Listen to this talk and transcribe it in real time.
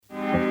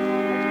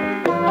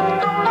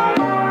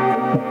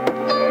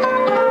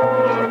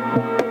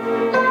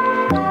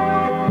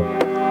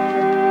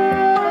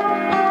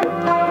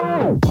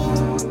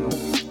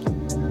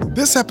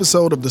This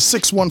episode of the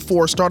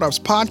 614 Startups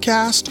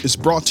Podcast is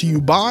brought to you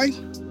by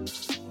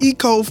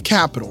eCove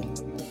Capital.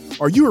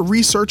 Are you a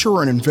researcher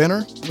or an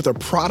inventor with a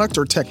product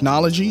or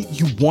technology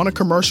you want to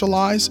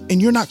commercialize and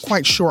you're not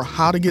quite sure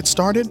how to get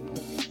started?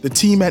 The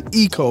team at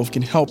eCove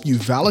can help you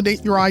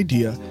validate your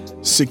idea,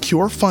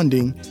 secure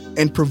funding,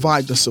 and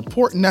provide the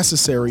support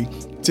necessary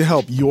to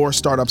help your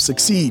startup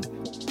succeed.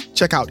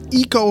 Check out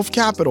eCove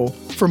Capital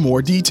for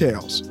more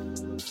details.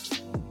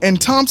 And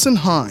Thompson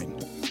Hine.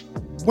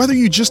 Whether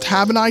you just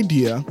have an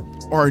idea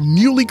or a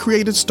newly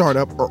created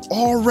startup or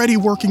already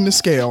working to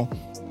scale,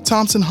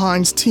 Thompson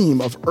Hine's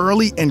team of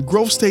early and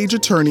growth stage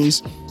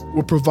attorneys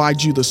will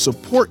provide you the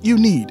support you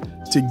need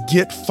to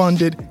get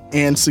funded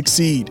and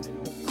succeed.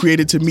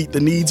 Created to meet the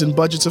needs and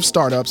budgets of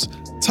startups,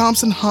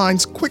 Thompson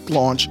Hine's Quick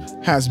Launch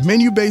has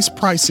menu-based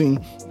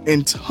pricing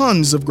and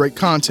tons of great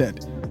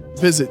content.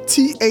 Visit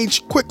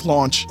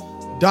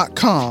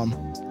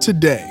thquicklaunch.com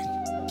today.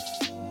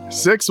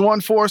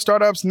 614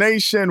 Startups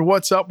Nation,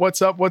 what's up, what's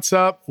up, what's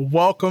up?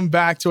 Welcome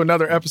back to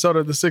another episode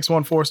of the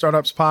 614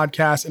 Startups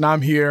Podcast, and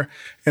I'm here,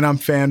 and I'm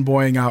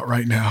fanboying out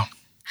right now.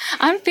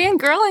 I'm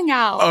fangirling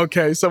out.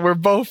 Okay, so we're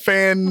both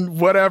fan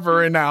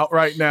whatever and out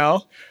right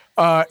now,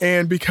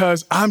 and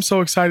because I'm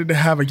so excited to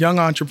have a young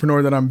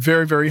entrepreneur that I'm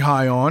very, very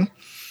high on,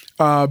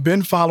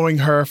 been following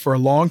her for a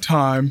long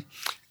time,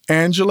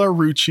 Angela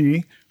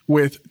Rucci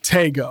with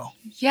Tago.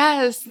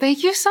 Yes.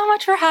 Thank you so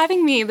much for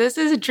having me. This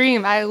is a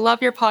dream. I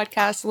love your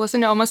podcast.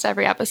 Listen to almost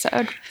every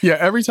episode. Yeah.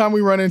 Every time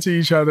we run into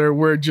each other,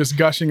 we're just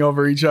gushing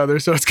over each other.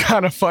 So it's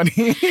kind of funny.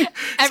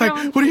 It's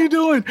like, what are you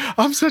doing?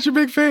 I'm such a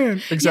big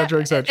fan, et cetera,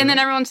 et cetera. And then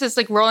everyone's just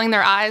like rolling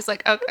their eyes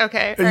like, oh,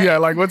 okay. Right. Yeah.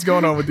 Like what's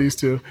going on with these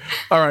two?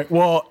 All right.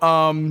 Well,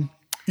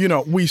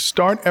 we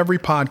start every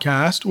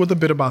podcast with a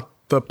bit about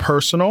the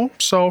personal.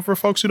 So for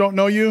folks who don't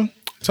know you,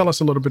 tell us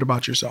a little bit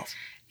about yourself.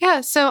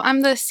 Yeah, so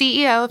I'm the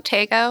CEO of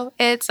Tago.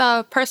 It's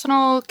a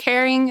personal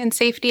caring and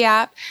safety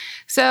app.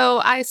 So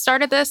I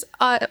started this,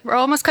 we're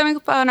almost coming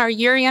up on our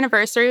year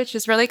anniversary, which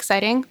is really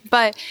exciting,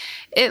 but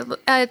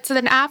it's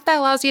an app that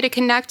allows you to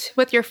connect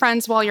with your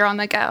friends while you're on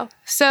the go.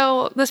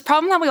 So this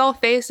problem that we all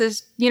face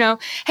is,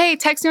 hey,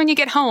 text me when you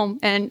get home,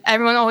 and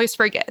everyone always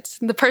forgets.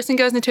 The person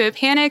goes into a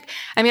panic.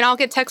 I'll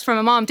get text from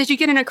a mom. Did you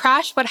get in a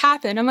crash? What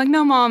happened? I'm like,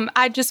 no, Mom,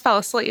 I just fell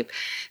asleep.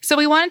 So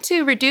we wanted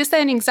to reduce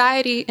that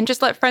anxiety and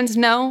just let friends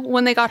know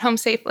when they got home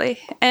safely.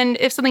 And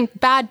if something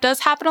bad does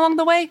happen along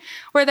the way,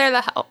 we're there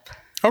to help.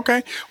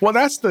 Okay. Well,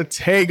 that's the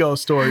Tago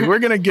story. We're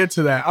going to get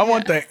to that. I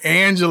want the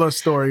Angela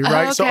story,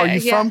 right? Okay, so are you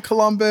from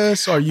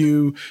Columbus? Are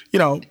you,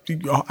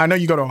 I know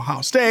you go to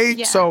Ohio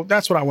State. So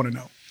that's what I want to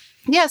know.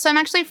 Yeah. So I'm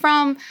actually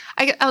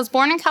I was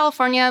born in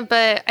California,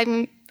 but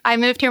I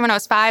moved here when I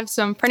was 5.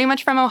 So I'm pretty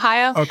much from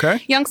Ohio.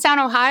 Okay. Youngstown,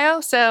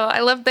 Ohio. So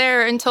I lived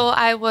there until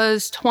I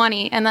was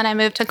 20. And then I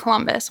moved to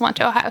Columbus, went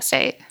to Ohio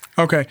State.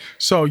 Okay.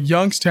 So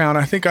Youngstown,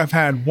 I think I've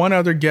had one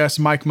other guest,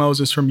 Mike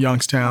Moses from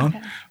Youngstown.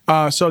 Okay.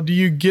 So do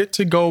you get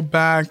to go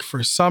back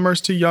for summers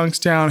to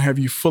Youngstown? Have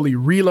you fully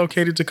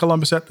relocated to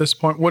Columbus at this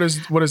point? What is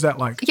that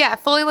like? Yeah,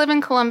 fully live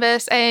in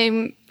Columbus.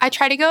 I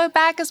try to go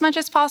back as much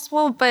as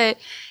possible, but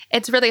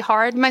it's really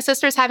hard. My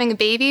sister's having a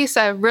baby,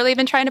 so I've really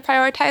been trying to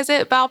prioritize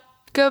it. But I'll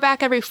go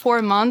back every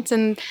 4 months,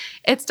 and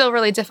it's still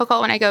really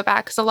difficult when I go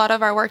back because a lot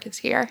of our work is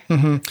here.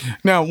 Mm-hmm.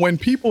 Now, when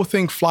people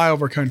think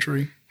flyover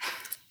country,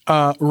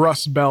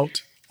 Rust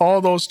Belt,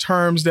 all those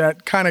terms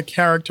that kind of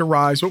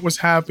characterize what was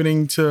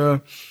happening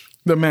to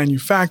the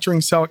manufacturing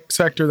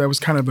sector that was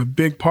kind of a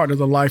big part of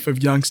the life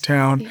of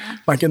Youngstown,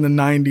 like in the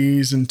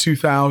 90s and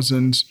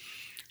 2000s.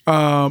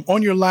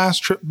 On your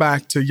last trip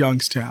back to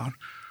Youngstown,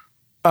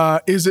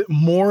 is it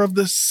more of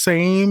the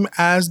same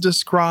as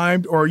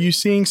described, or are you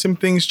seeing some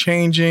things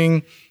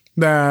changing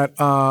that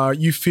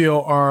you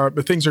feel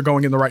things are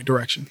going in the right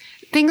direction?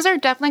 Things are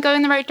definitely going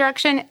in the right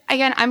direction.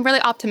 Again, I'm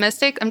really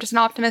optimistic. I'm just an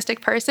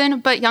optimistic person.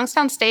 But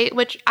Youngstown State,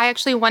 which I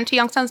actually went to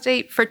Youngstown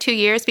State for 2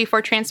 years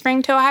before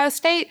transferring to Ohio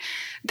State,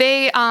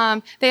 they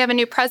have a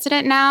new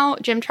president now,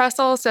 Jim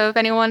Tressel. So if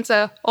anyone's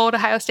an old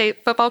Ohio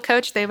State football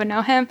coach, they would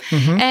know him.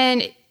 Mm-hmm.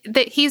 And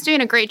he's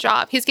doing a great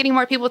job. He's getting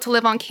more people to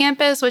live on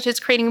campus, which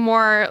is creating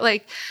more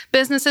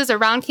businesses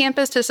around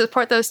campus to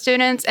support those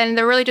students. And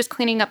they're really just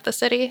cleaning up the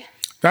city.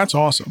 That's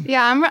awesome.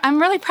 Yeah,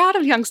 I'm really proud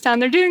of Youngstown.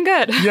 They're doing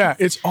good. Yeah,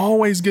 it's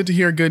always good to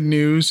hear good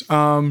news.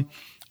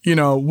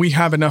 We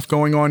have enough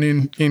going on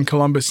in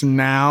Columbus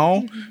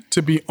now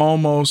to be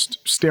almost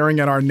staring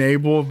at our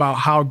navel about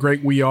how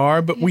great we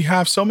are. But we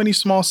have so many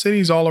small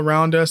cities all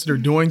around us that are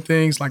doing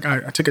things. Like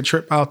I took a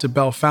trip out to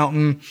Bell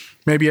Fountain.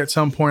 Maybe at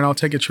some point I'll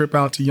take a trip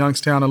out to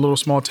Youngstown and little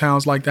small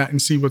towns like that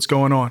and see what's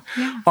going on.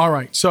 Yeah. All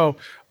right. So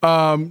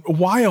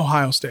why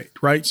Ohio State,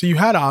 right? So you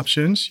had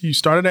options. You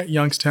started at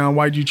Youngstown.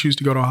 Why did you choose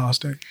to go to Ohio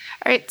State?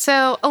 All right.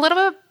 So a little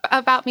bit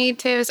about me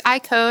too is I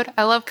code.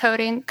 I love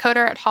coding,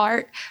 coder at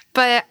heart.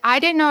 But I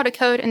didn't know how to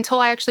code until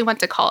I actually went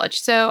to college.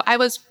 So I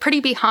was pretty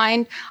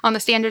behind on the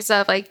standards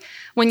of like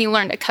when you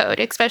learn to code,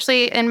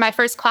 especially in my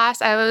first class.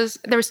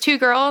 There was 2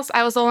 girls.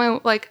 I was only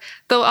like,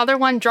 the other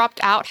one dropped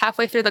out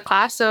halfway through the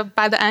class. So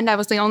by the end, I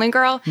was the only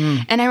girl.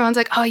 And everyone's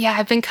like, oh yeah,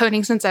 I've been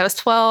coding since I was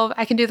 12.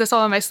 I can do this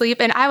all in my sleep.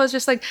 And I was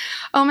just like,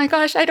 oh my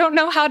gosh, I don't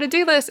know how to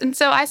do this. And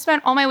so I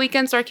spent all my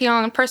weekends working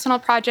on personal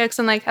projects.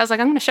 And like, I was like,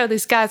 I'm going to show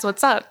these guys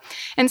what's up.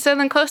 And so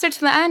then closer to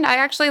the end, I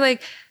actually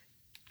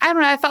I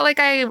don't know, I felt like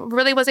I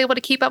really was able to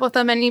keep up with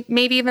them and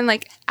maybe even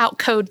like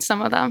outcode some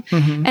of them.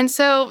 And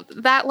so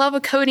that love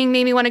of coding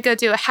made me want to go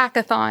do a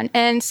hackathon.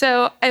 And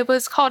so it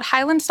was called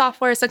Highland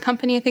Software. It's a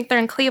company, I think they're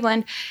in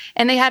Cleveland,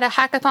 and they had a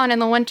hackathon in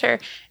the winter.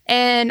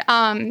 And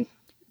I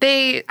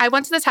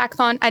went to this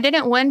hackathon. I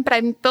didn't win, but I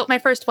built my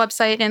first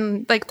website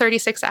in like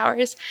 36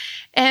 hours.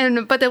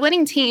 But the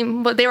winning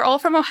team, they were all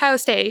from Ohio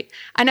State.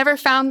 I never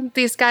found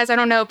these guys, I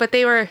don't know, but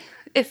they were,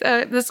 this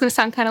is going to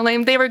sound kind of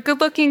lame, they were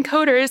good-looking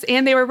coders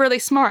and they were really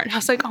smart. And I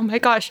was like, oh my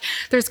gosh,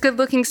 there's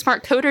good-looking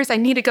smart coders. I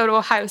need to go to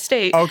Ohio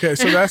State. Okay,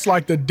 so that's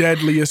like the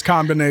deadliest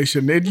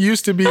combination. It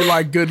used to be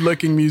like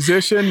good-looking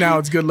musician. Now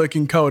it's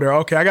good-looking coder.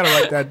 Okay, I got to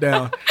write that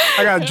down.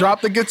 I got to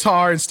drop the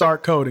guitar and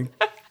start coding.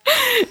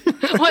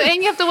 Well, and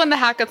you have to win the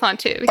hackathon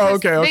too.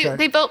 Okay.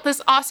 They built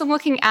this awesome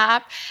looking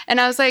app.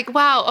 And I was like,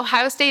 wow,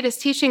 Ohio State is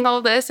teaching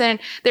all this. And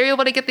they're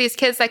able to get these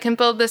kids that can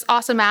build this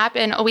awesome app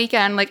in a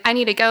weekend. Like, I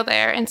need to go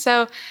there. And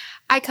so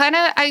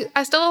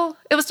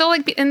it was still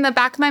like in the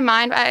back of my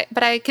mind,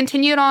 but I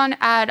continued on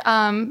at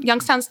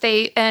Youngstown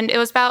State. And it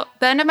was about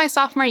the end of my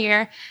sophomore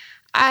year.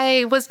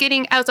 I was a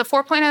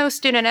 4.0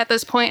 student at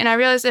this point, and I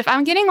realized if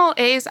I'm getting all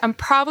A's, I'm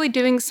probably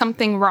doing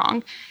something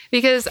wrong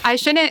because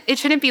it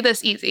shouldn't be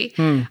this easy.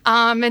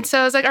 And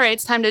so I was like, all right,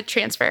 it's time to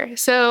transfer.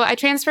 So I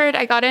transferred,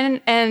 I got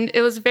in, and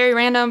it was very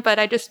random, but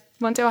I just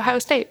went to Ohio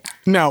State.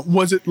 Now,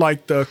 was it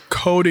like the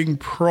coding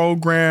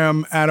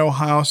program at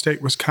Ohio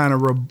State was kind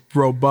of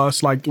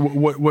robust? Like,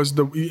 what was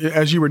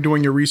as you were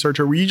doing your research,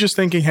 or were you just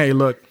thinking, hey,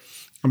 look,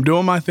 I'm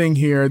doing my thing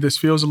here. This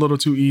feels a little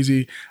too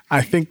easy.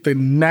 I think the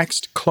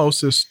next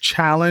closest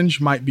challenge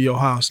might be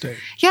Ohio State.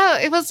 Yeah,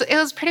 it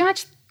was pretty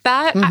much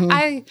that.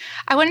 I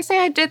wouldn't say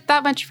I did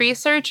that much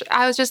research.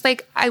 I was just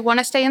like, I want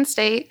to stay in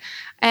state.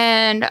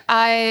 And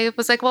I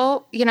was like,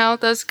 well,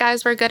 those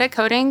guys were good at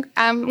coding.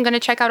 I'm going to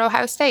check out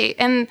Ohio State.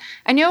 And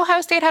I knew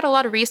Ohio State had a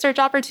lot of research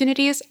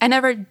opportunities. I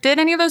never did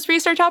any of those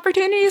research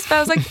opportunities, but I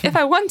was like, if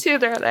I want to,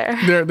 they're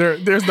there.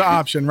 There's the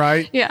option,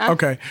 right? Yeah.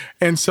 Okay.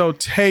 And so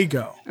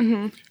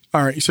Tago.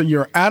 All right, so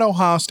you're at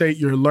Ohio State,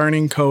 you're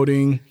learning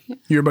coding,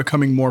 you're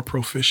becoming more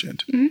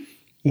proficient.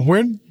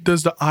 Where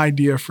does the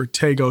idea for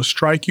Tago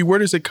strike you? Where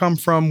does it come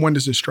from? When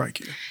does it strike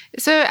you?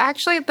 So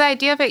actually, the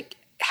idea of it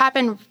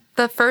happened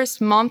the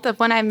first month of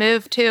when I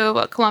moved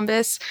to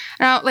Columbus.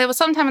 It was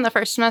sometime in the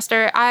first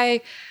semester.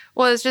 I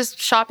was just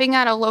shopping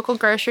at a local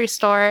grocery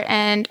store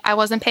and I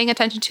wasn't paying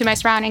attention to my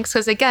surroundings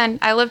because, again,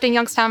 I lived in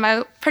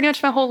Youngstown pretty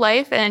much my whole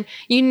life, and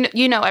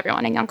you know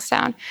everyone in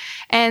Youngstown.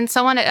 And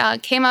someone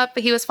came up,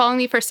 he was following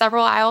me for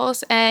several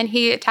aisles, and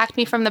he attacked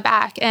me from the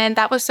back. And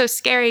that was so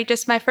scary.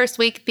 Just my first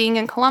week being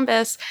in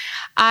Columbus,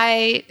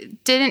 I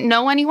didn't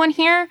know anyone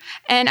here,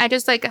 and I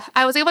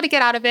was able to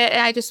get out of it,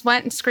 and I just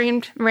went and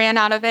screamed, ran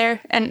out of there.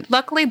 And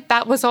luckily,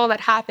 that was all that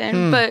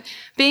happened. But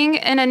being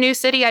in a new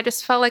city, I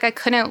just felt like I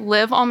couldn't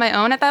live on my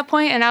own at that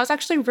point, and I was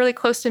actually really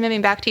close to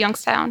moving back to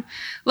Youngstown.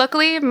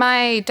 Luckily,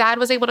 my dad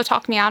was able to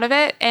talk me out of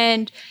it,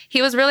 and he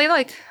was really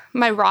like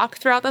my rock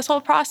throughout this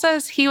whole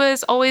process. He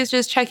was always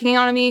just checking in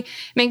on me,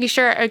 making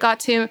sure I got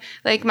to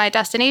like my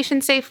destination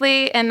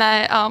safely, and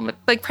that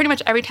like pretty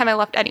much every time I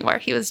left anywhere,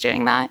 he was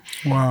doing that.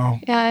 Wow.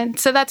 And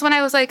so that's when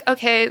I was like,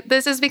 okay,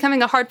 this is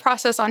becoming a hard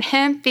process on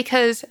him,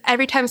 because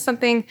every time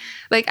something,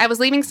 like I was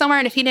leaving somewhere,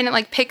 and if he didn't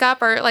like pick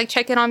up or like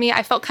check in on me,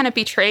 I felt kind of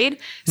betrayed.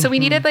 So we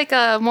needed like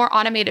a more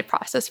automated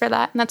process for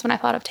that. And that's when I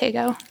thought of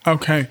Tago.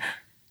 Okay.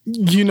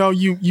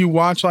 You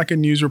watch like a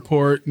news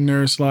report, and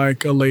there's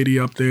like a lady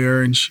up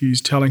there, and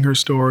she's telling her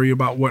story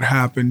about what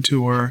happened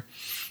to her.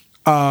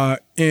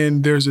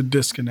 And there's a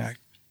disconnect.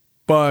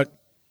 But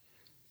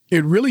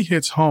it really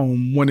hits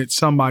home when it's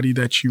somebody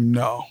that you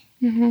know.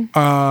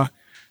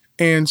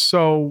 And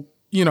so,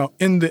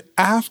 in the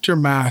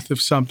aftermath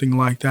of something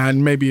like that,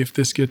 and maybe if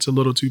this gets a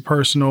little too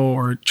personal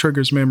or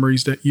triggers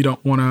memories that you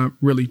don't want to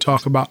really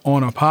talk about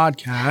on a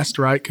podcast,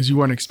 right? Because you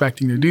weren't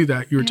expecting to do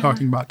that. You were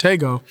talking about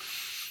Tago.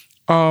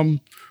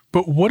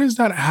 But what does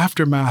that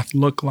aftermath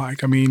look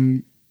like? I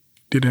mean,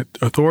 did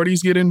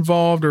authorities get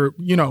involved, or,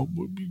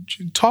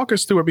 talk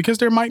us through it, because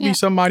there might be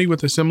somebody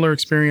with a similar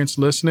experience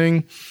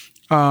listening,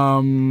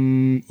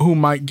 who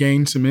might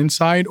gain some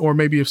insight, or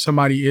maybe if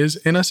somebody is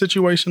in a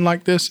situation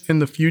like this in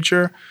the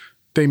future,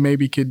 they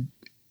maybe could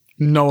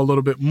know a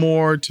little bit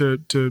more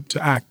to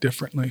act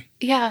differently.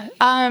 Yeah.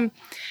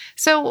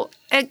 So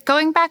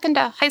going back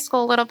into high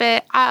school a little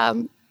bit,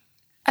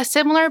 a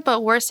similar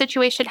but worse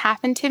situation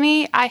happened to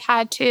me.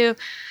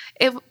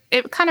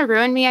 It kind of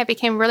ruined me. I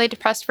became really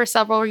depressed for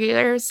several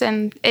years,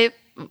 and it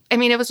I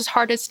mean, it was just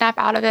hard to snap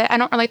out of it. I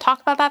don't really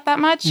talk about that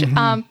much,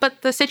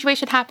 but the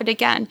situation happened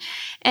again.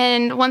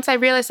 And once I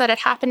realized that it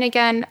happened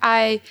again,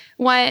 I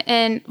went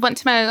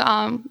to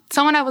my,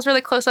 someone I was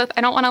really close with.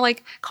 I don't want to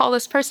like call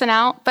this person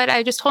out, but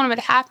I just told them it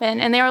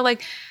happened. And they were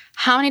like,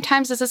 how many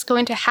times is this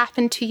going to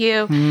happen to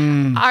you?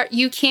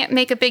 You can't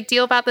make a big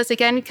deal about this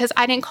again, because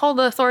I didn't call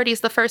the authorities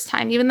the first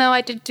time. Even though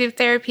I did do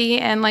therapy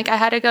and like I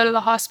had to go to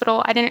the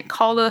hospital, I didn't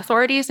call the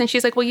authorities. And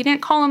she's like, well, you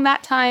didn't call them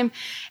that time,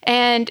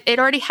 and it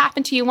already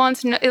happened to you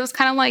once. And it was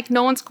kind of like,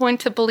 no one's going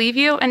to believe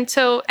you. And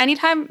so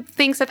anytime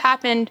things have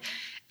happened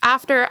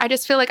after, I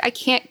just feel like I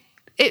can't,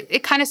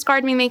 it kind of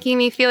scarred me, making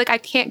me feel like I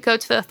can't go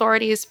to the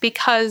authorities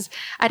because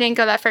I didn't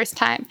go that first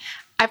time.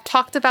 I've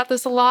talked about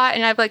this a lot,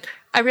 and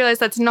I realize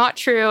that's not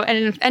true.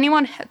 And if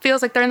anyone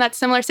feels like they're in that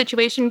similar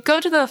situation, go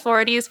to the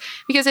authorities,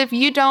 because if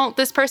you don't,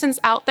 this person's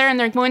out there and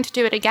they're going to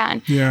do it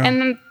again. Yeah.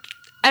 And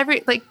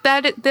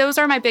those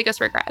are my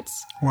biggest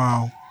regrets.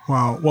 Wow.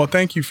 Well,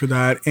 thank you for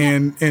that.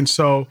 And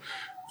so,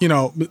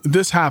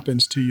 this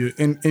happens to you,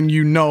 and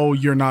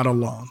you're not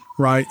alone,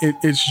 right?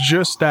 It's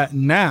just that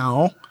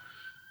now,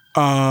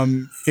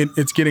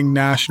 it's getting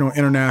national,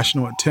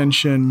 international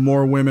attention.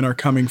 More women are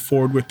coming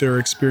forward with their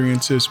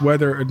experiences,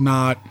 whether or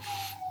not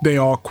they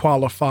all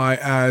qualify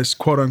as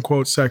quote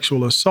unquote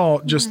sexual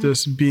assault, just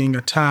this being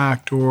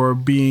attacked or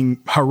being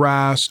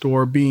harassed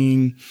or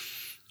being,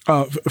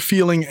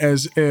 feeling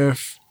as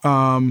if,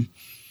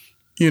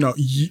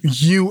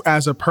 you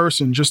as a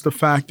person, just the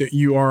fact that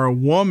you are a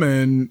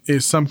woman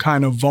is some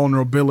kind of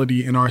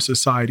vulnerability in our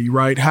society,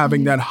 right?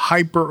 Having that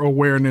hyper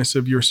awareness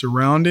of your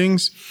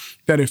surroundings,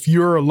 that if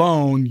you're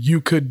alone,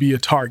 you could be a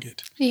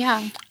target.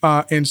 Yeah.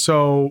 And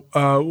so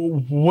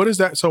what is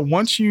that? So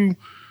once you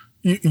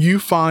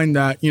find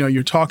that,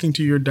 you're talking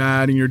to your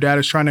dad, and your dad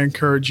is trying to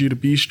encourage you to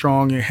be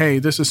strong, and hey,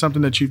 this is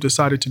something that you've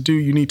decided to do.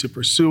 You need to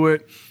pursue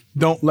it.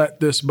 Don't let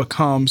this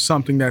become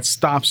something that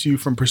stops you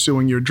from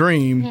pursuing your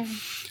dream. Yeah.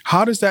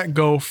 How does that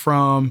go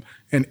from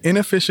an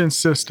inefficient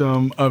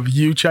system of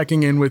you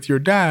checking in with your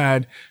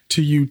dad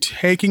to you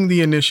taking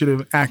the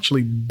initiative,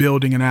 actually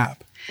building an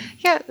app?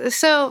 Yeah.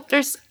 So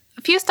there's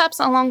a few steps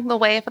along the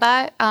way of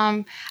that.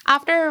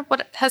 After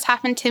what has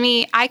happened to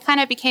me, I kind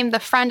of became the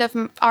friend of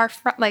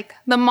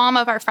the mom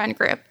of our friend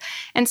group.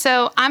 And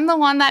so I'm the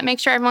one that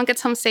makes sure everyone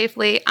gets home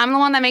safely. I'm the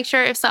one that makes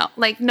sure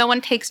no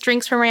one takes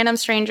drinks from random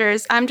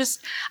strangers. I'm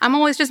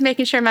always just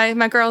making sure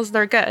my girls,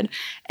 they're good.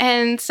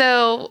 And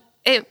so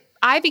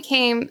I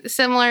became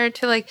similar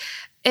to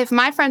if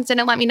my friends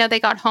didn't let me know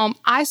they got home,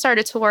 I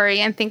started to worry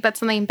and think that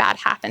something bad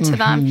happened to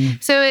them.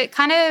 So it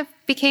kind of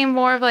became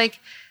more of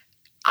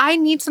I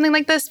need something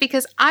like this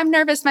because I'm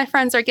nervous my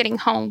friends are getting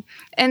home.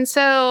 And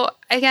so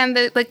again,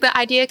 the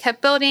idea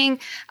kept building,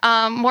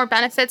 more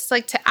benefits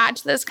to add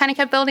to this kind of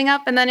kept building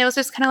up. And then it was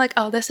just kind of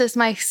oh, this is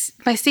my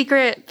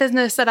secret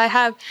business that I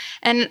have,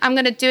 and I'm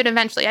going to do it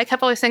eventually. I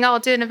kept always saying, oh, I'll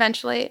do it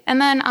eventually.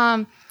 And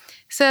then,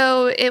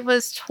 so it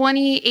was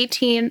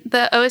 2018,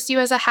 the OSU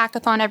has a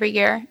hackathon every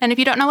year. And if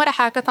you don't know what a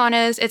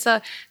hackathon is, it's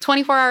a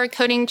 24-hour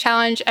coding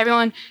challenge.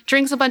 Everyone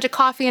drinks a bunch of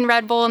coffee and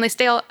Red Bull, and they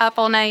stay up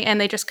all night and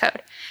they just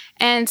code.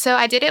 And so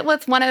I did it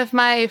with one of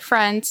my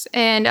friends,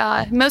 and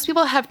most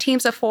people have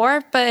teams of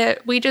 4,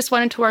 but we just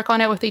wanted to work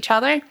on it with each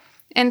other.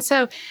 And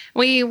so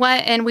we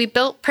went and we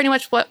built pretty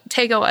much what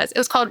Taego was. It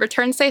was called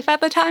Return Safe at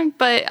the time,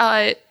 but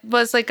it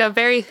was a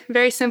very,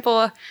 very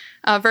simple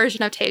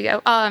version of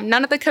Taego.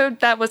 None of the code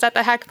that was at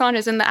the hackathon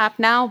is in the app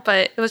now,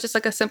 but it was just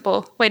a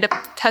simple way to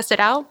test it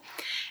out.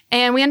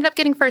 And we ended up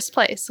getting first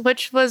place,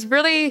 which was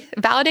really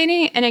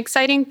validating and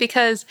exciting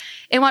because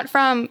it went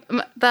from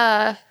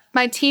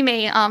my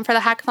teammate for the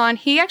hackathon,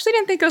 he actually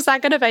didn't think it was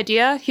that good of an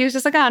idea. He was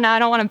just oh, no, I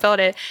don't want to build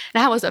it.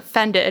 And I was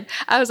offended.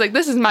 I was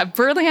this is my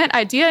brilliant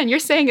idea, and you're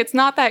saying it's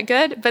not that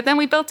good? But then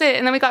we built it,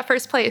 and then we got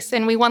first place,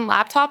 and we won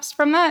laptops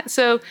from that.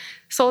 So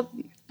sold,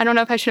 I don't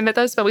know if I should admit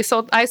those, but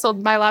I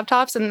sold my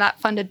laptops, and that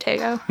funded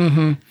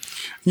Taego.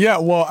 Yeah,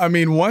 well, I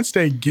mean, once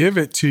they give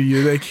it to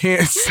you, they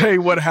can't say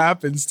what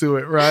happens to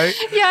it, right?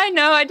 Yeah, I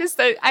know.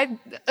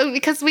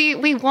 Because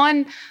we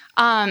won...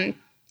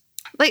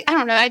 I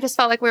don't know. I just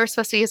felt we were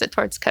supposed to use it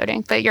towards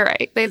coding, but you're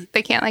right.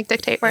 They can't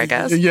dictate where it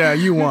goes. Yeah,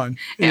 you won.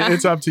 Yeah.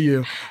 It's up to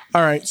you.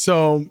 All right.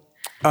 So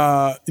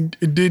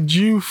did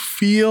you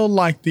feel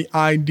like the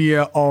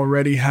idea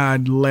already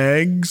had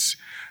legs,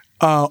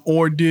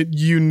 or did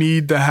you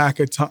need the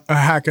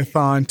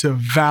hackathon to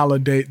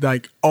validate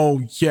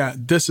oh, yeah,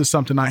 this is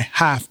something I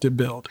have to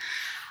build?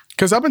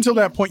 Because up until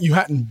that point, you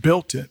hadn't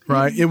built it,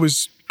 right? It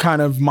was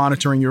kind of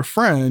monitoring your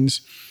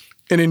friends.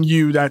 And then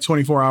that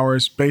 24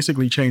 hours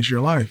basically changed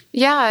your life.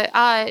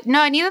 Yeah.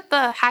 No, I needed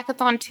the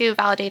hackathon to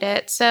validate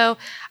it. So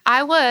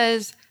I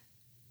was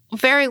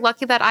very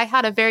lucky that I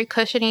had a very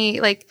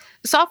cushiony,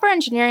 software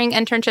engineering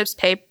internships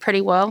pay pretty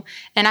well.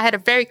 And I had a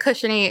very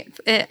cushiony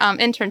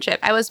internship.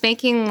 I was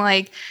making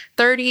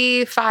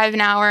 $35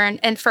 an hour.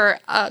 And for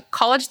a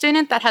college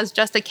student that has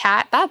just a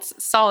cat, that's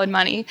solid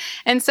money.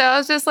 And so I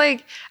was just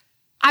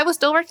I was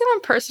still working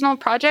on personal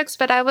projects,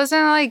 but I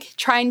wasn't like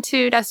trying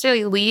to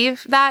necessarily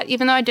leave that,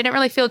 even though I didn't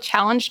really feel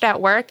challenged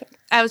at work.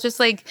 I was just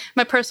like,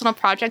 my personal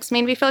projects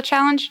made me feel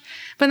challenged.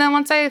 But then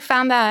once I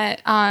found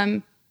that,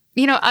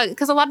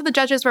 because a lot of the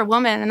judges were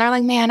women, and they're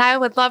like, man, I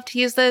would love to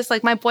use this.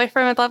 Like my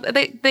boyfriend would love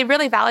it. They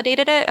really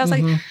validated it. I was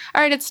like, all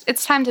right,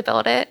 it's time to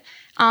build it.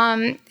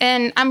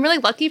 And I'm really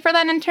lucky for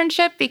that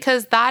internship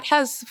because that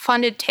has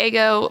funded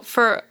Taego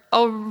for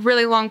a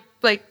really long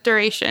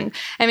duration.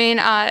 I mean,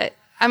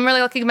 I'm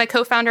really lucky. My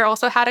co-founder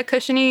also had a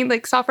cushiony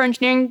software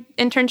engineering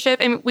internship,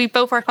 and we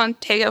both work on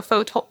Taego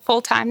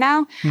full time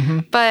now.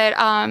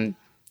 But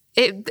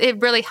it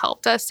really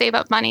helped us save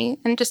up money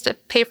and just to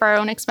pay for our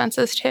own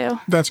expenses too.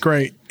 That's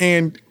great.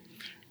 And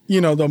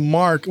the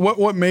Mark,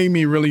 what made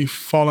me really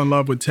fall in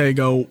love with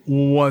Taego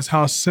was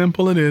how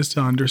simple it is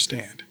to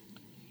understand.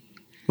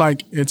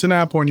 Like, it's an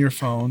app on your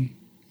phone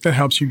that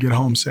helps you get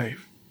home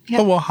safe. Yep.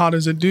 Oh, well, how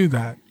does it do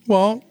that?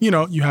 Well,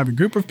 you have a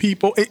group of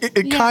people.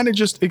 It kind of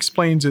just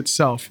explains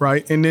itself,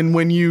 right? And then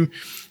when you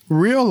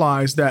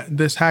realize that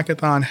this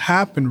hackathon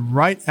happened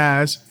right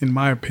as, in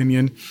my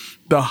opinion,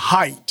 the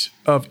height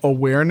of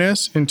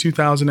awareness in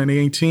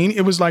 2018,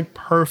 it was like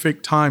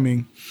perfect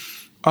timing.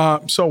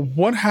 So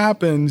what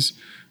happens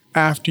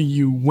after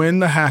you win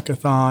the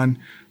hackathon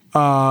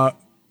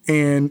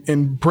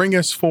and bring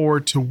us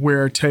forward to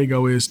where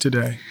Taego is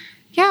today?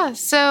 Yeah,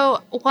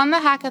 so won the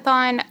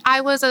hackathon.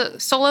 I was a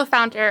solo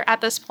founder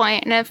at this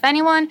point, and if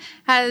anyone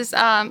has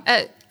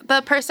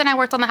the person I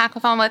worked on the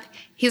hackathon with,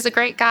 he's a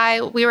great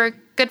guy. We were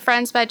good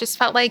friends, but I just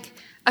felt like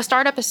a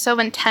startup is so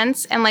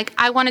intense, and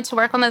I wanted to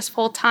work on this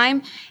full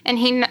time. And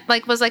he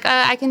was like,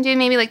 I can do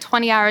maybe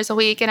 20 hours a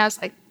week, and I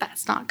was like,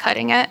 that's not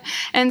cutting it.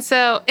 And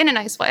so, in a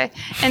nice way.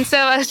 And so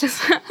I was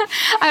just,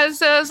 I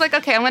was like,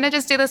 okay, I'm gonna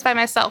just do this by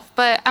myself.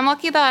 But I'm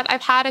lucky that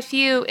I've had a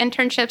few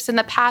internships in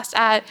the past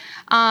at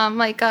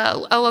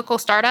a local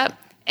startup.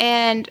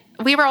 And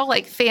we were all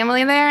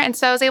family there. And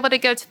so I was able to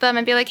go to them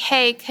and be like,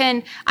 hey,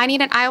 I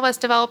need an iOS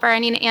developer. I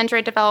need an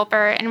Android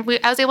developer. And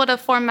I was able to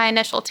form my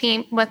initial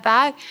team with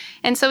that.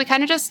 And so we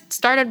kind of just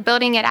started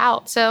building it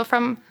out. So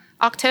from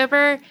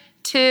October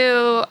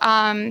to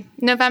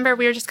November,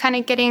 we were just kind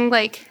of getting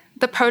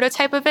the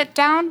prototype of it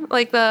down,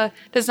 the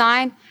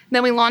design.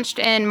 Then we launched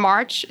in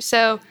March.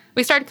 So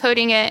we started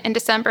coding it in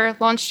December,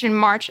 launched in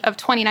March of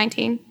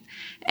 2019.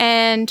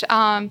 And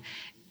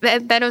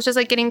that was just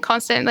getting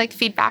constant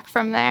feedback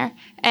from there.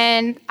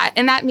 And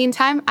in that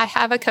meantime, I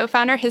have a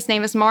co-founder. His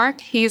name is Mark.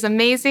 He's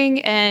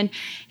amazing, and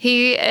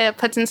he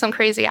puts in some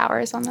crazy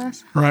hours on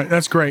this. Right,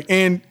 that's great.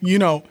 And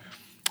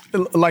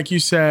like you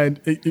said,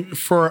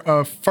 for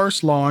a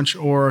first launch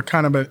or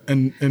kind of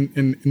an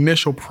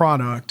initial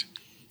product,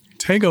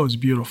 Taego is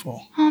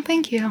beautiful. Oh,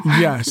 thank you.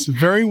 Yes,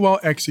 very well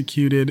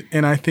executed,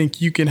 and I think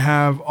you can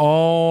have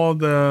all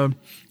the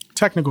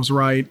technicals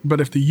right,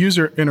 but if the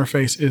user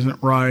interface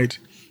isn't right,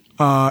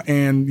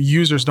 and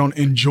users don't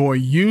enjoy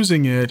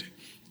using it,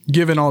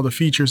 given all the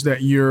features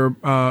that you're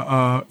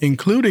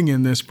including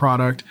in this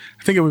product,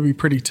 I think it would be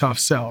pretty tough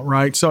sell,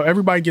 right? So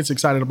everybody gets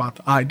excited about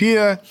the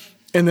idea,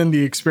 and then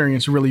the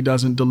experience really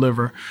doesn't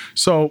deliver.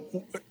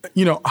 So,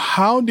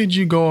 how did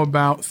you go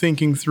about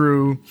thinking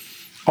through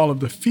all of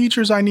the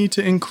features I need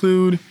to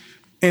include,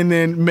 and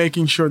then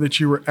making sure that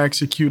you were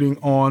executing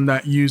on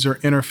that user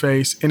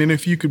interface? And then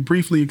if you could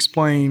briefly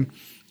explain,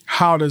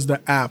 how does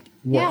the app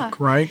work,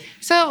 right?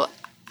 So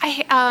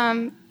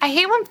I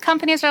hate when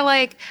companies are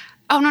like,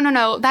 oh,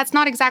 no, that's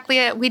not exactly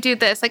it. We do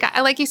this.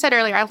 Like you said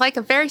earlier, I like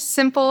a very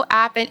simple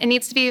app, and it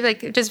needs to be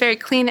just very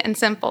clean and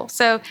simple.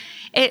 So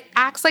it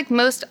acts like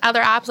most other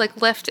apps like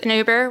Lyft and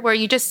Uber, where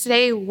you just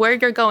say where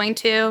you're going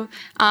to.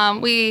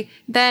 We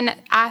then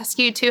ask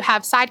you to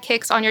have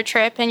sidekicks on your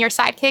trip, and your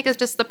sidekick is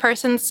just the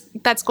person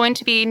that's going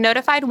to be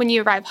notified when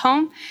you arrive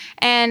home.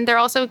 And they're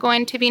also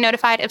going to be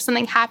notified if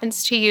something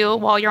happens to you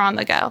while you're on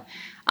the go.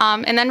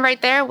 And then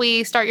right there,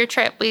 we start your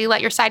trip. We let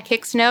your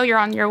sidekicks know you're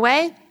on your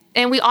way,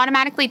 and we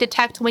automatically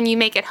detect when you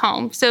make it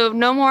home. So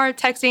no more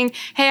texting,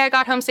 hey, I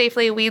got home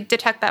safely. We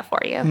detect that for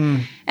you.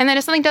 And then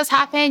if something does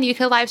happen, you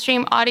can live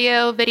stream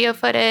audio, video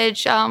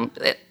footage,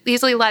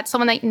 easily let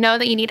someone know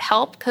that you need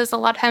help, because a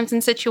lot of times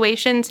in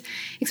situations,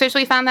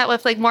 especially we found that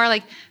with more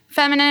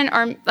feminine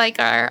or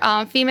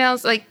our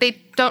females,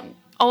 they don't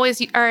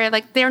always are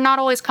they're not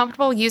always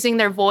comfortable using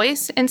their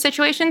voice in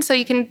situations. So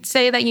you can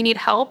say that you need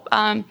help.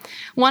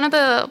 One of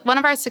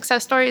our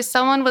success stories,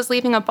 someone was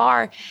leaving a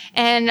bar,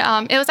 and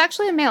it was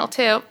actually a male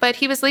too, but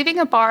he was leaving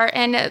a bar,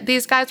 and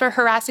these guys were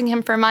harassing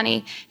him for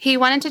money. He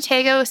went into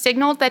Taego,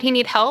 signaled that he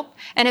needed help,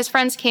 and his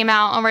friends came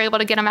out and were able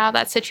to get him out of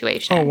that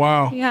situation. Oh,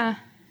 wow. Yeah.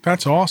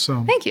 That's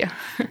awesome. Thank you.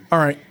 All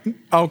right.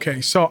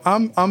 Okay. So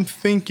I'm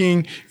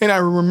thinking, and I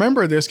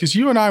remember this because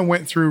you and I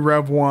went through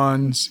Rev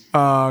One's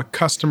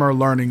customer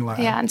learning lab.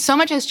 Yeah, and so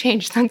much has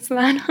changed since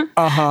then.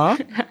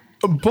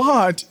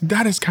 But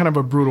that is kind of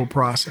a brutal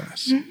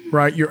process,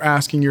 right? You're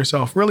asking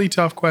yourself really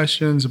tough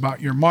questions about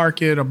your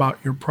market, about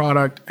your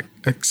product,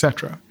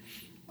 etc.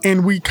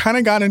 And we kind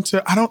of got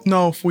into, I don't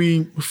know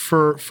if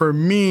for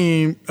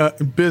me,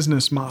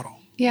 business model.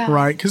 Yeah.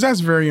 Right? Because that's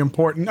very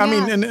important. I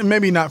mean, and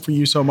maybe not for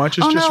you so much.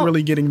 It's just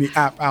really getting the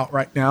app out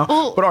right now.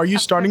 But are you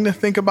starting to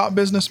think about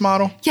business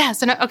model?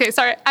 Yes. Okay,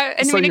 sorry. I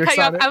didn't mean to cut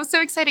you off. I was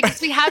so excited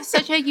because we have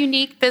such a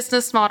unique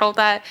business model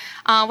that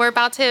we're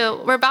about to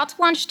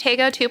launch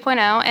Tago 2.0,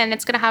 and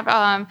it's going to have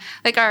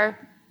our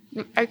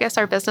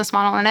business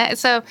model in it.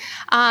 So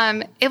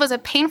it was a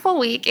painful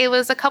week. It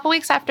was a couple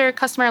weeks after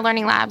Customer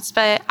Learning Labs,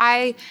 but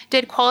I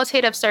did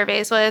qualitative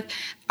surveys with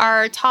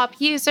our top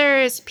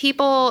users,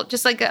 people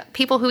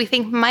who we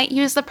think might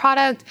use the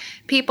product,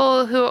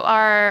 people who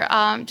are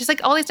just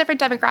like all these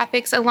different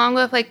demographics, along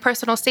with like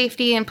personal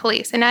safety and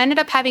police. And I ended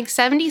up having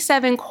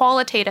 77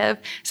 qualitative,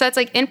 so that's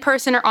like in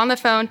person or on the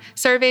phone,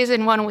 surveys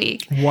in 1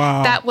 week.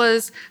 Wow.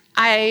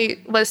 I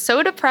was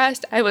so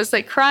depressed. I was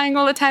like crying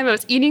all the time. I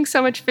was eating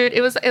so much food.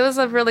 It was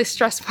a really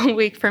stressful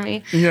week for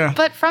me. Yeah.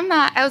 But from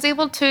that, I was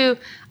able to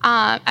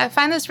I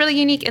find this really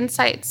unique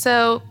insight.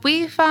 So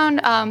we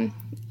found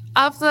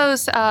of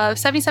those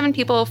 77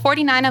 people,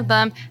 49 of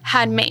them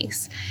had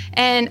MACE,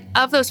 and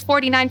of those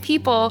 49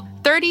 people,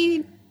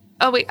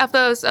 of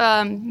those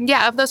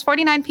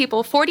 49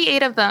 people,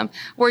 48 of them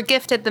were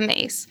gifted the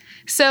MACE.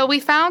 So we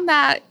found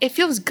that it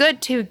feels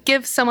good to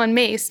give someone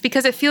MACE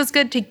because it feels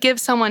good to give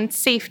someone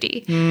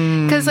safety.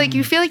 Because like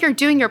you feel like you're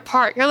doing your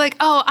part. You're like,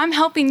 oh, I'm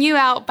helping you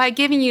out by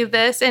giving you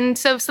this. And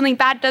so if something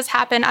bad does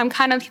happen, I'm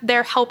kind of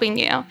there helping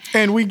you.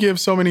 And we give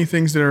so many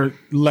things that are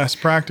less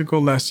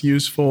practical, less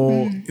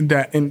useful,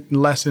 and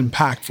less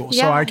impactful.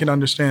 Yeah. So I can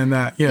understand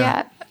that.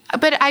 Yeah.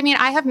 But I mean,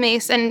 I have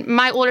MACE and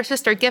my older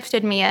sister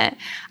gifted me it.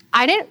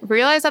 I didn't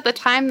realize at the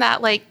time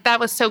that like that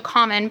was so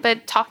common,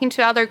 but talking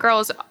to other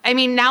girls, I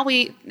mean, now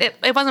it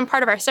wasn't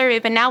part of our survey,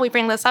 but now we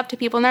bring this up to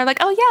people and they're like,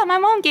 oh yeah, my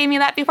mom gave me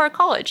that before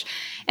college.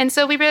 And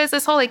so we realized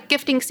this whole like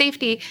gifting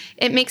safety,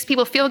 it makes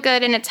people feel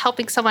good and it's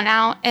helping someone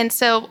out. And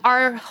so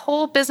our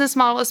whole business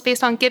model is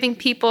based on giving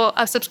people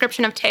a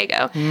subscription of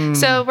Tago.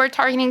 So we're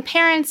targeting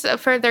parents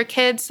for their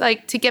kids,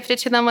 like to gift it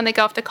to them when they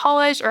go off to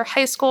college or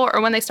high school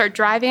or when they start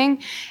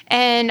driving,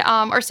 and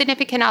or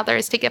significant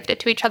others to gift it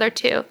to each other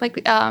too.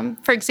 Like,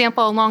 for example,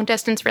 a long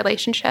distance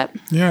relationship.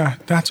 Yeah,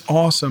 that's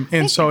awesome.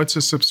 And so it's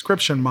a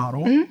subscription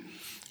model,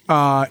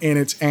 and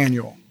it's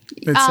annual.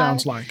 It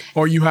sounds like.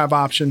 Or you have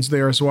options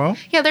there as well?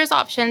 Yeah, there's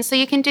options. So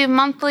you can do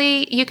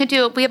monthly.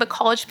 We have a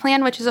college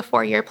plan, which is a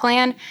 4-year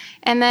plan.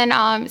 And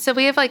then, so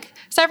we have like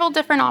several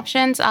different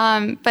options.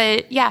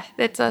 But yeah,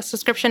 it's a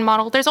subscription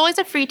model. There's always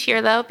a free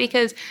tier though,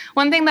 because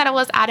one thing that I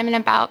was adamant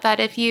about that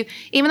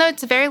even though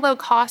it's very low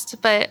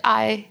cost, but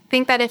I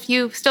think that if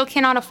you still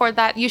cannot afford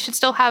that, you should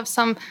still have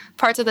some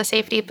parts of the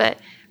safety. But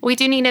we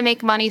do need to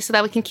make money so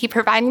that we can keep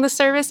providing the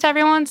service to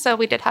everyone. So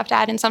we did have to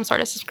add in some sort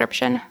of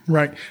subscription.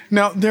 Right.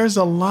 Now, there's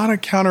a lot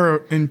of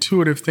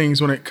counterintuitive things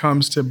when it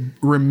comes to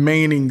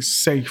remaining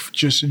safe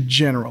just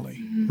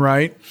generally,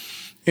 right?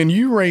 And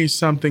you raised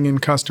something in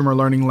Customer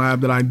Learning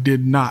Lab that I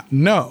did not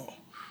know,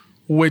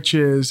 which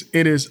is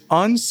it is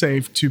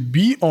unsafe to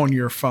be on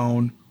your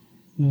phone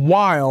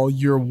while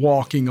you're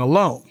walking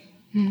alone,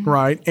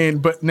 right?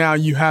 But now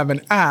you have an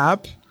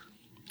app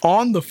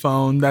on the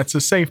phone that's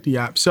a safety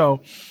app.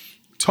 So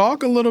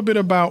talk a little bit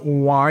about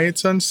why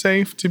it's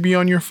unsafe to be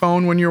on your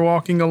phone when you're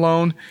walking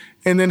alone.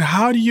 And then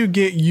how do you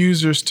get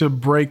users to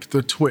break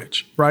the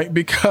twitch, right?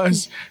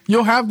 Because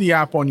you'll have the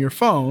app on your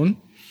phone,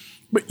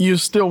 but you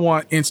still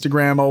want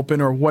Instagram open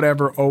or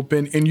whatever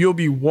open, and you'll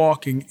be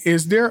walking.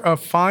 Is there a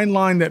fine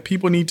line that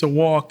people need to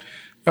walk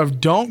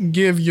of don't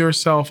give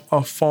yourself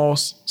a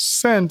false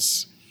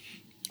sense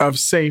of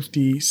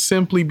safety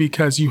simply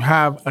because you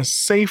have a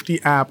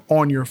safety app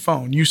on your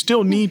phone? You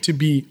still need to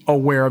be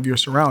aware of your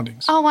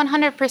surroundings. Oh,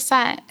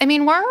 100%. I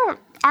mean,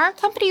 our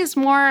company is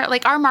more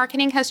like our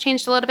marketing has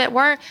changed a little bit.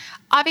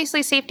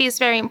 Obviously safety is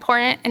very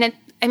important, and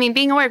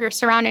being aware of your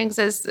surroundings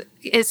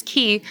is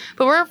key,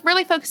 but we're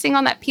really focusing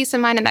on that peace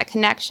of mind and that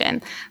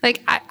connection.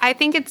 Like, I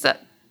think it's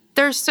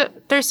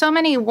there's so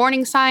many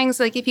warning signs.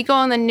 Like if you go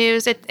on the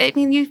news,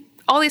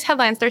 all these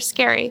headlines, they're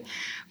scary.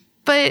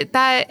 But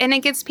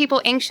it gets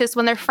people anxious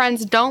when their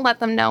friends don't let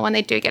them know when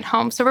they do get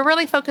home. So we're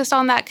really focused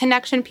on that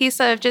connection piece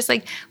of just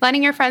like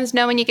letting your friends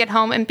know when you get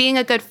home and being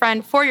a good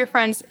friend for your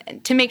friends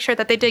to make sure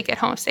that they did get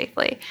home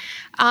safely.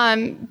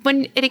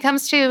 When it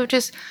comes to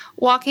just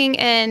walking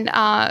in,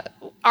 our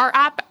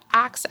app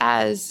acts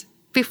as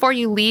before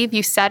you leave,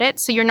 you set it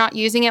so you're not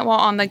using it while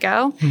on the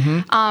go.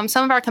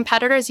 Some of our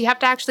competitors, you have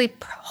to actually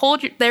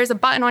there's a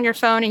button on your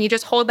phone and you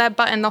just hold that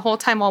button the whole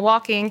time while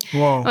walking,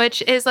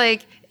 which is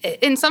like,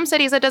 in some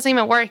cities, that doesn't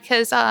even work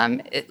because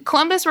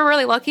Columbus, we're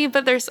really lucky,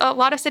 but there's a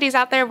lot of cities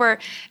out there where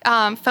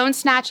phone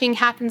snatching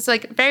happens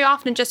like very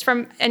often just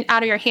from and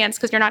out of your hands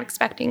because you're not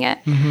expecting it.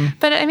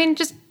 But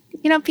just,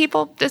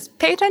 people just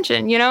pay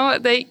attention,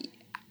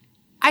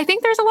 I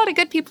think there's a lot of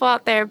good people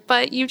out there,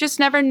 but you just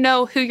never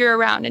know who you're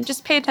around, and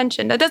just pay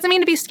attention. That doesn't mean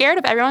to be scared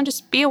of everyone,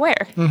 just be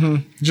aware.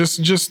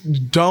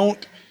 Just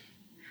don't.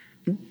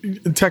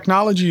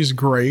 Technology is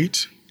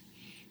great,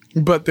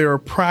 but there are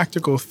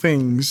practical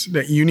things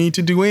that you need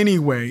to do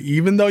anyway,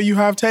 even though you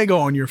have Tago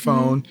on your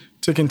phone,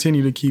 to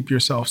continue to keep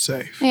yourself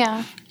safe.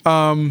 Yeah.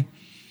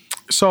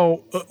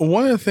 So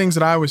one of the things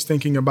that I was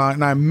thinking about,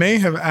 and I may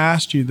have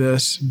asked you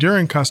this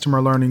during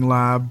Customer Learning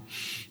Lab,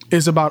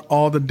 is about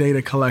all the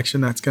data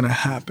collection that's going to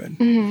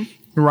happen,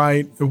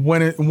 right?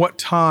 What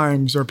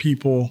times are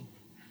people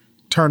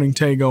turning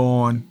Tago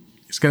on?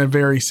 It's going to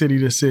vary city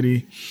to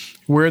city.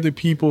 Where do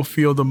people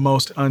feel the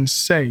most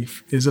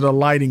unsafe? Is it a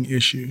lighting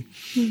issue?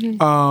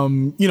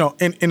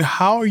 And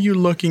how are you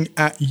looking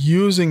at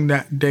using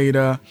that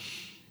data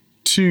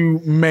to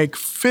make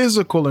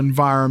physical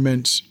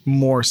environments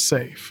more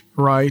safe,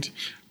 right?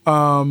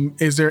 Are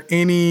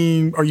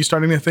you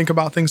starting to think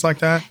about things like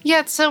that?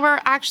 Yeah, so we're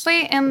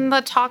actually in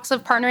the talks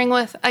of partnering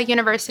with a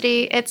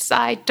university.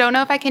 I don't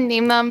know if I can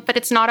name them, but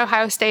it's not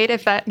Ohio State,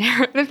 if that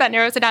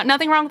narrows it down.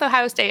 Nothing wrong with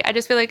Ohio State. I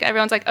just feel like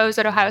everyone's like, oh, is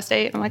it Ohio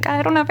State? I'm like,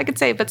 I don't know if I could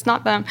say, but it's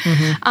not them.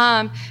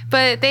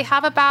 But they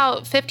have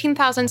about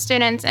 15,000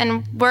 students,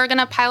 and we're going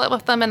to pilot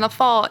with them in the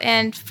fall.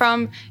 And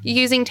from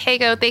using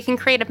Tago, they can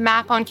create a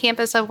map on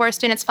campus of where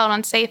students felt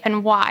unsafe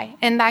and why.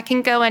 And that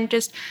can go and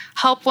just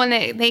help when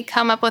they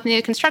come up with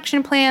new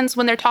construction plans,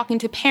 when they're talking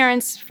to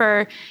parents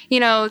for,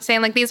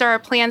 saying like, these are our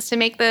plans to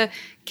make the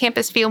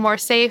campus feel more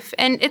safe.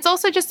 And it's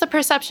also just the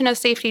perception of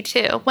safety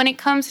too. When it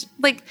comes,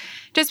 like,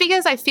 just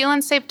because I feel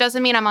unsafe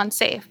doesn't mean I'm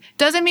unsafe.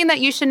 Doesn't mean that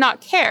you should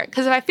not care.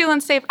 Because if I feel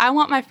unsafe, I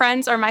want my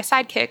friends or my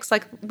sidekicks,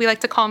 like we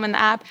like to call them in the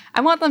app,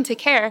 I want them to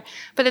care.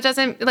 But it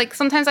doesn't, like,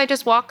 sometimes I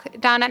just walk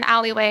down an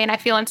alleyway and I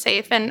feel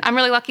unsafe. And I'm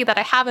really lucky that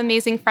I have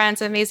amazing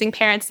friends, amazing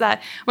parents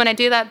that when I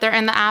do that, they're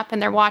in the app and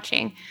they're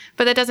watching.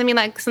 But that doesn't mean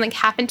like something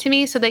happened to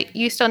me, so that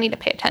you still need to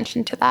pay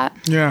attention to that.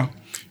 Yeah,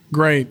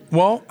 great.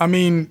 Well, I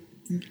mean,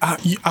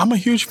 I'm a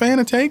huge fan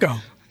of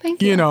Tago.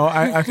 Thank you.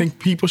 I think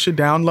people should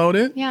download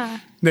it. Yeah.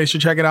 They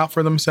should check it out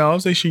for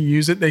themselves. They should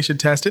use it. They should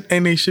test it.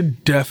 And they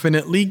should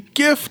definitely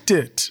gift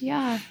it.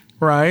 Yeah.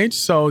 Right?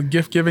 So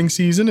gift giving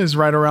season is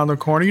right around the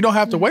corner. You don't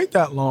have to wait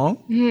that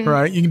long,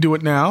 right? You can do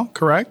it now,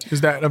 correct?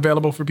 Is that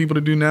available for people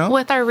to do now?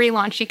 With our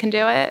relaunch, you can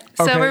do it.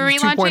 Okay. So we're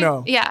relaunching.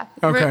 2.0. Yeah.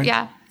 Okay.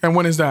 Yeah. And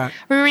when is that?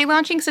 We're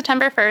relaunching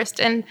September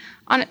 1st. And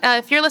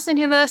if you're listening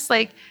to this,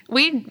 like,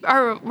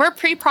 we're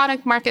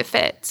pre-product market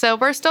fit. So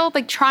we're still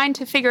like trying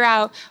to figure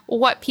out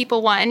what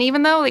people want. And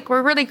even though like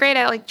we're really great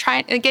at like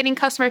getting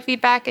customer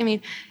feedback, I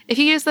mean, if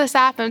you use this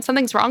app and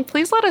something's wrong,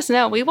 please let us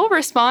know. We will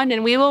respond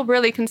and we will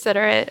really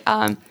consider it.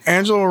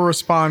 Angela will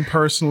respond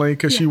personally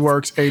because she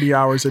works 80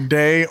 hours a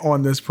day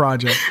on this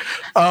project.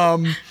 All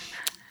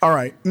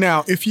right.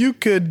 Now, if you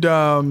could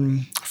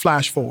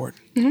flash forward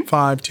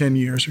 5-10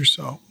 years or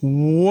so,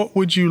 what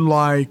would you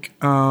like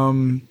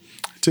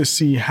to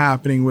see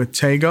happening with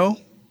Tago?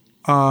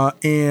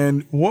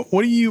 And what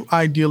do you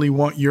ideally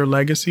want your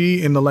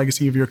legacy and the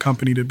legacy of your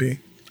company to be?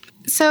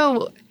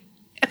 So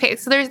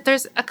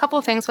there's a couple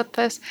of things with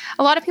this.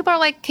 A lot of people are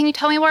like, can you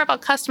tell me more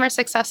about customer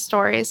success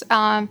stories?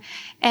 And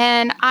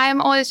I'm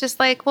always just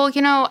like, well,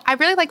 I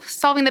really like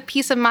solving the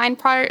peace of mind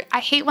part. I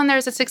hate when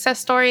there's a success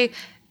story.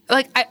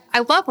 Like, I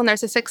love when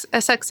there's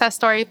a success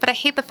story, but I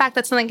hate the fact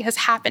that something has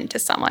happened to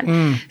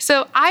someone.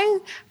 So I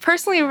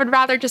personally would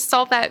rather just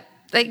solve that,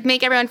 like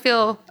make everyone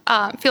feel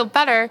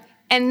better,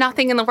 and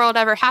nothing in the world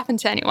ever happened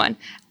to anyone.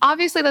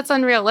 Obviously, that's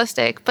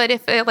unrealistic. But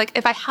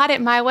if I had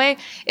it my way,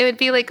 it would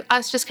be like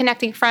us just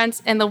connecting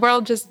friends and the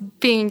world just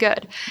being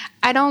good.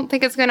 I don't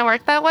think it's going to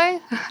work that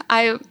way.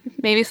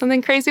 Maybe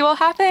something crazy will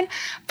happen.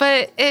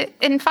 But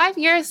in 5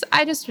 years,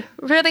 I just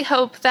really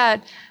hope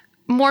that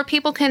more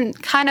people can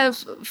kind of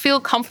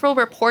feel comfortable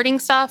reporting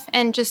stuff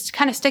and just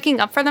kind of sticking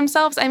up for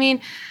themselves. I mean,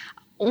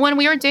 when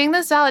we were doing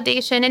this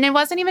validation, and it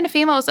wasn't even a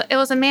female, it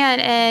was a man,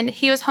 and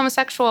he was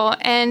homosexual.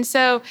 And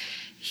so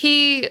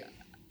he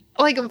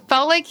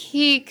felt like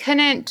he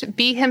couldn't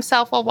be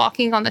himself while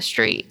walking on the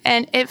street.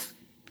 And I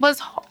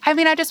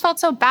just felt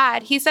so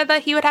bad. He said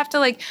that he would have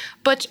to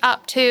butch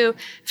up to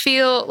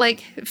feel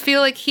like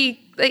he,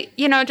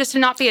 just to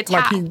not be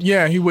attacked.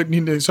 He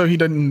wouldn't. So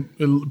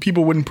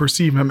people wouldn't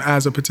perceive him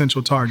as a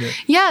potential target.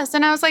 Yes,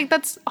 and I was like,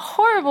 that's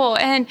horrible.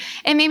 And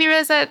it made me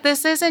realize that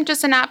this isn't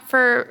just an app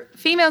for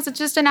females. It's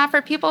just an app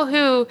for people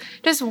who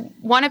just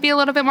want to be a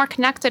little bit more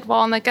connected while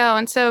on the go.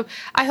 And so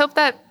I hope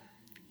that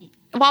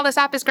while this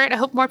app is great, I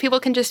hope more people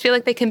can just feel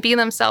like they can be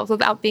themselves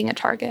without being a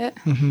target.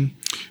 Mm-hmm.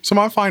 So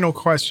my final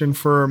question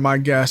for my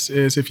guests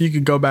is, if you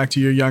could go back to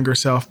your younger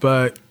self,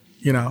 but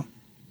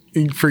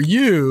for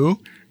you,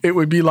 it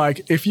would be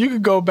like if you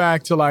could go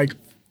back to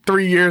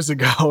 3 years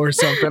ago or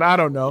something, I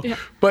don't know. Yeah.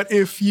 But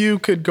if you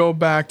could go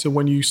back to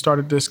when you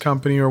started this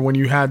company or when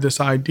you had this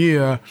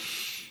idea,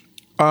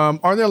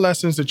 are there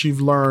lessons that you've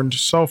learned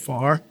so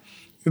far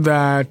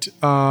that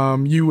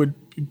you would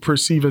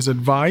perceive as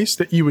advice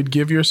that you would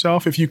give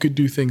yourself if you could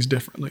do things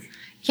differently?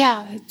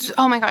 Yeah.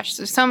 Oh my gosh,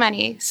 there's so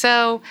many.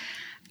 So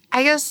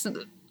I guess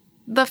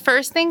the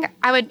first thing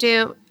I would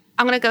do,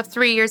 I'm going to go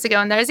 3 years ago.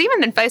 And there's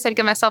even advice I'd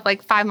give myself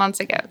 5 months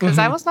ago because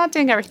I was not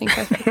doing everything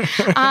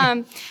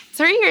perfect.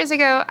 3 years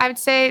ago, I would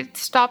say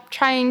stop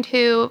trying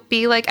to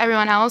be like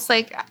everyone else.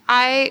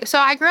 I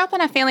grew up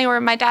in a family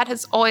where my dad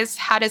has always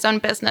had his own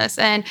business.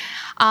 And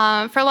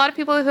for a lot of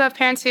people who have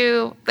parents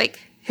who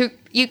who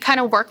you kind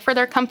of work for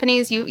their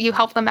companies, you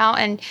help them out.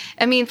 And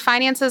I mean,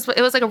 finances,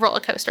 it was like a roller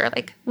coaster.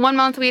 Like 1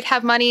 month we'd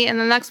have money, and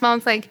the next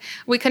month, like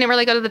we couldn't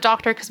really go to the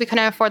doctor because we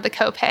couldn't afford the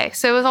copay.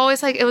 So it was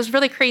always like, it was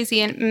really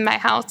crazy in my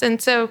house.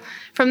 And so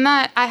from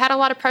that, I had a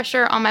lot of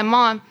pressure on my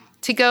mom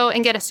to go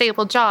and get a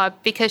stable job,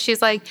 because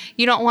she's like,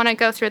 you don't want to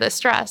go through this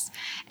stress.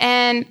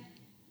 And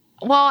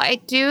while I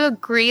do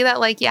agree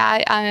that, like,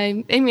 yeah,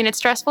 I mean, it's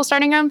stressful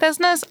starting your own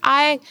business.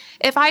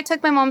 If I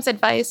took my mom's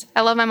advice,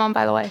 I love my mom,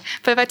 by the way,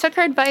 but if I took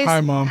her advice,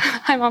 Hi, Mom.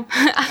 Hi, Mom.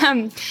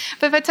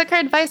 But if I took her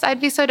advice,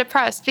 I'd be so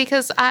depressed,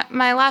 because at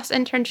my last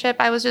internship,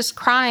 I was just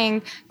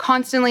crying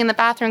constantly in the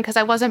bathroom because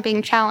I wasn't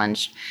being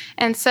challenged.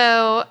 And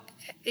so,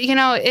 you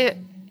know,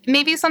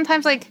 maybe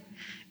sometimes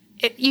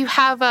you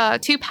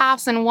have 2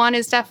 paths, and one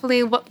is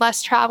definitely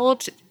less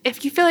traveled.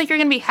 If you feel like you're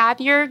going to be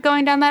happier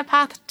going down that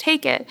path,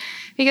 take it,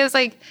 because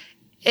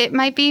it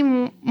might be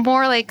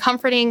more like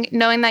comforting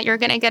knowing that you're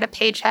going to get a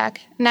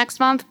paycheck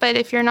next month. But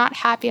if you're not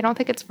happy, I don't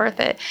think it's worth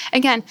it.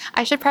 Again,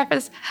 I should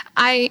preface,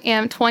 I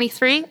am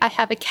 23, I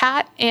have a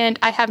cat, and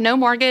I have no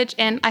mortgage,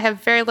 and I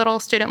have very little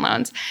student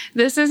loans.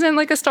 This isn't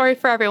like a story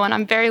for everyone.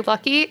 I'm very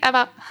lucky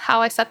about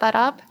how I set that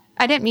up.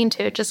 I didn't mean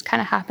to, it just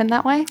kind of happened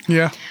that way.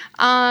 Yeah.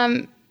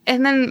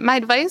 And then my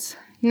advice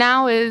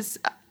now is,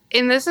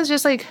 and this is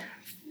just like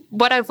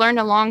what I've learned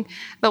along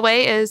the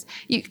way, is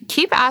you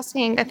keep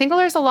asking. I think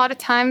there's a lot of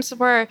times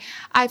where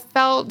I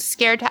felt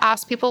scared to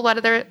ask people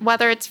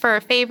whether it's for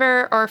a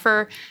favor or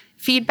for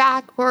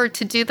feedback or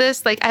to do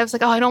this. Like, I was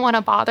like, oh, I don't want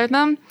to bother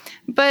them.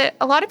 But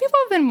a lot of people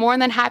have been more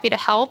than happy to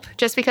help,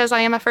 just because I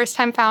am a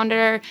first-time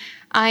founder.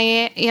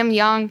 I am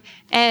young.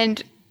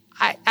 And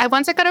I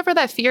once I got over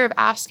that fear of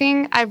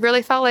asking, I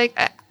really felt like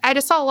I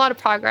just saw a lot of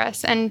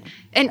progress. And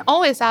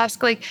always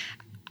ask, like,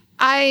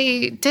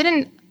 I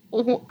don't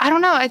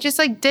know. I just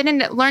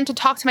didn't learn to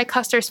talk to my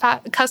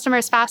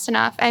customers fast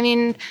enough. I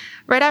mean,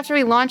 right after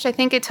we launched, I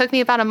think it took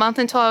me about a month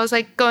until I was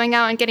going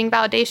out and getting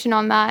validation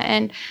on that.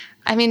 And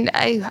I mean,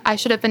 I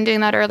should have been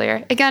doing that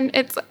earlier. Again,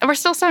 we're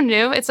still so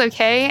new. It's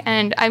okay.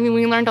 And I mean,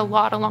 we learned a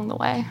lot along the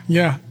way.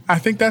 Yeah, I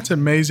think that's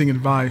amazing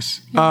advice.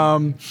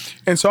 And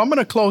so I'm going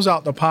to close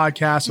out the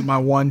podcast with my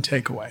one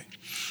takeaway.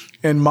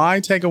 And my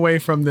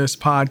takeaway from this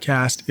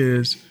podcast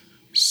is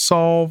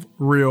solve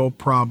real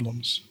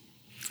problems.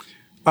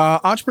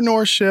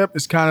 Entrepreneurship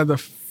is kind of the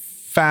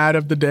fad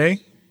of the day,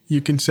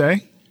 you can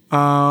say.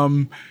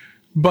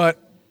 But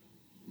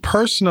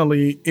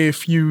personally,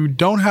 if you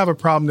don't have a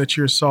problem that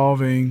you're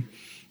solving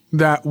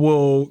that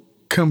will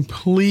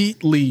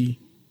completely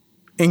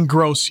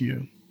engross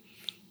you,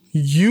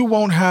 you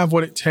won't have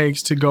what it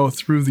takes to go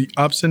through the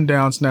ups and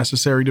downs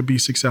necessary to be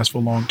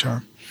successful long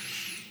term.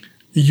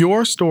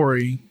 Your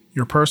story,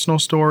 your personal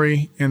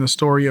story, and the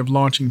story of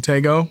launching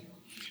Tego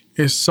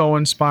is so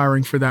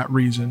inspiring for that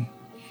reason.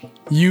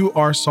 You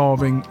are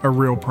solving a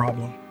real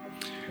problem.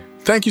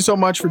 Thank you so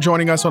much for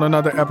joining us on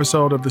another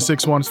episode of the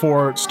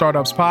 614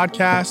 Startups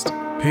Podcast.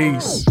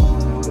 Peace.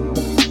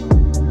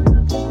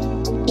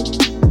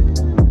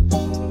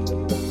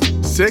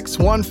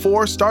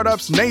 614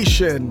 Startups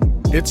Nation.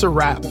 It's a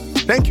wrap.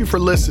 Thank you for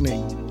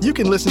listening. You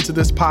can listen to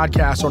this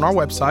podcast on our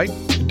website,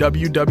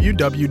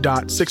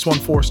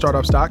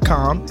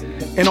 www.614startups.com,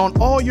 and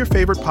on all your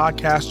favorite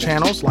podcast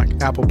channels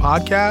like Apple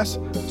Podcasts,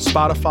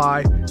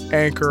 Spotify,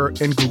 Anchor,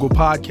 and Google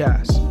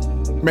Podcasts.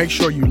 Make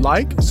sure you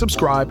like,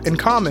 subscribe, and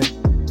comment.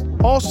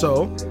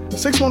 Also,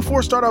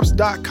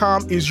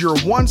 614startups.com is your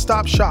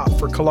one-stop shop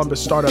for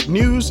Columbus startup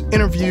news,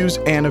 interviews,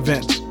 and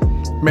events.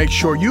 Make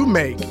sure you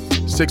make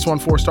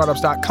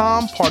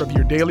 614startups.com part of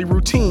your daily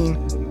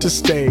routine to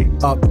stay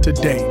up to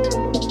date.